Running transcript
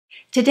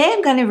Today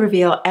I'm going to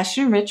reveal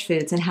estrogen-rich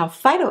foods and how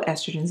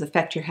phytoestrogens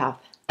affect your health.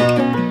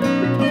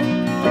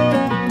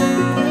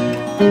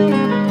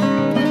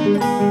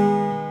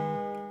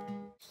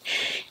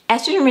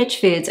 Estrogen-rich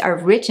foods are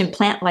rich in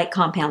plant-like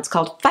compounds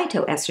called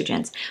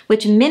phytoestrogens,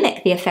 which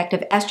mimic the effect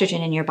of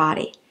estrogen in your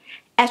body.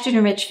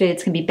 Estrogen-rich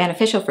foods can be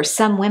beneficial for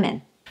some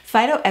women.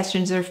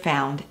 Phytoestrogens are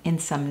found in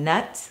some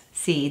nuts,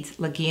 seeds,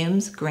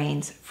 legumes,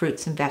 grains,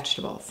 fruits, and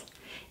vegetables.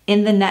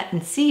 In the nut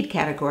and seed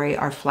category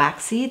are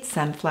flax seeds,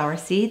 sunflower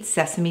seeds,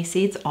 sesame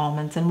seeds,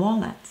 almonds, and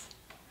walnuts.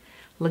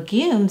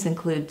 Legumes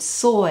include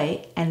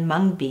soy and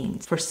mung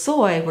beans. For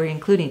soy, we're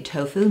including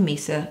tofu,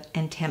 miso,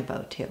 and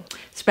tempo too.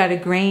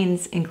 Sprouted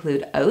grains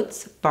include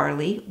oats,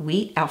 barley,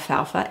 wheat,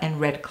 alfalfa,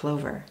 and red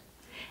clover.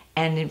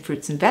 And in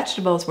fruits and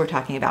vegetables, we're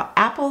talking about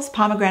apples,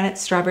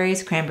 pomegranates,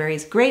 strawberries,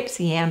 cranberries, grapes,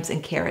 yams,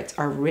 and carrots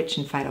are rich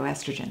in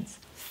phytoestrogens.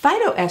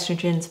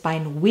 Phytoestrogens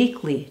bind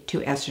weakly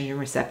to estrogen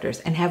receptors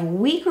and have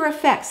weaker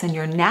effects than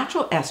your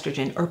natural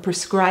estrogen or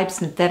prescribed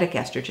synthetic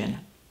estrogen.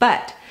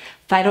 But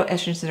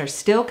phytoestrogens are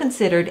still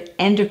considered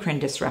endocrine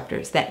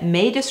disruptors that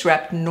may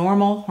disrupt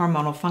normal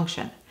hormonal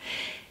function.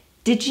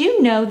 Did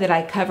you know that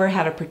I cover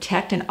how to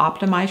protect and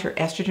optimize your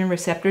estrogen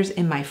receptors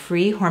in my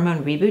free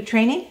hormone reboot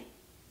training?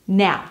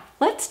 Now,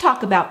 let's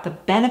talk about the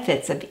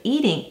benefits of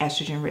eating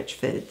estrogen-rich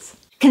foods.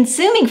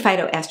 Consuming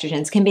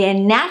phytoestrogens can be a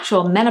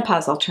natural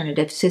menopause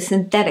alternative to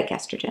synthetic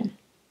estrogen.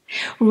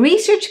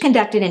 Research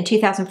conducted in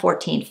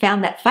 2014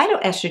 found that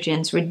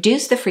phytoestrogens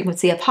reduce the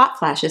frequency of hot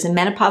flashes in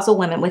menopausal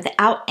women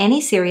without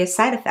any serious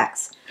side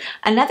effects.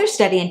 Another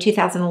study in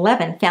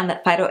 2011 found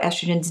that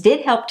phytoestrogens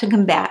did help to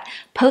combat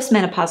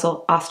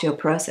postmenopausal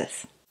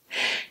osteoporosis.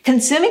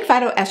 Consuming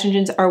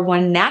phytoestrogens are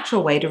one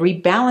natural way to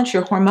rebalance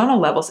your hormonal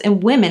levels in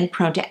women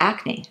prone to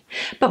acne.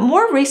 But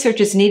more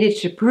research is needed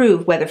to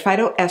prove whether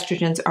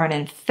phytoestrogens are an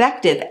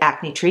effective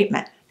acne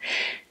treatment.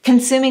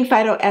 Consuming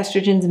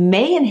phytoestrogens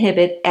may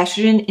inhibit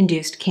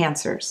estrogen-induced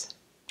cancers.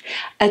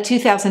 A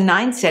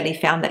 2009 study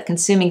found that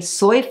consuming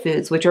soy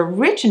foods, which are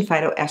rich in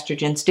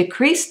phytoestrogens,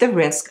 decrease the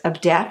risk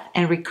of death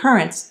and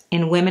recurrence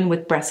in women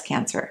with breast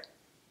cancer.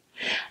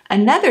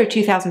 Another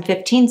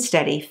 2015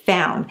 study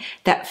found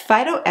that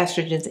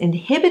phytoestrogens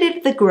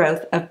inhibited the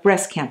growth of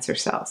breast cancer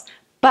cells,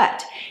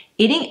 but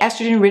eating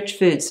estrogen-rich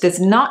foods does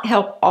not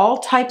help all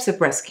types of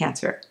breast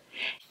cancer.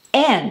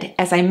 And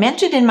as I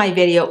mentioned in my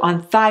video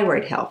on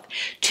thyroid health,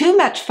 too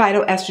much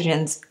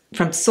phytoestrogens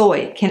from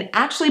soy can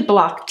actually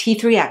block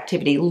T3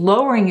 activity,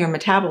 lowering your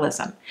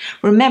metabolism.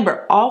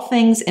 Remember, all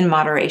things in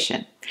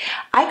moderation.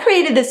 I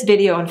created this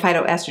video on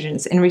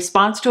phytoestrogens in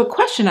response to a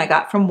question I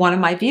got from one of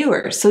my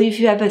viewers. So if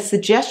you have a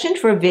suggestion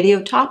for a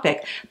video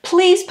topic,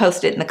 please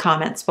post it in the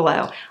comments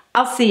below.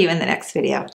 I'll see you in the next video.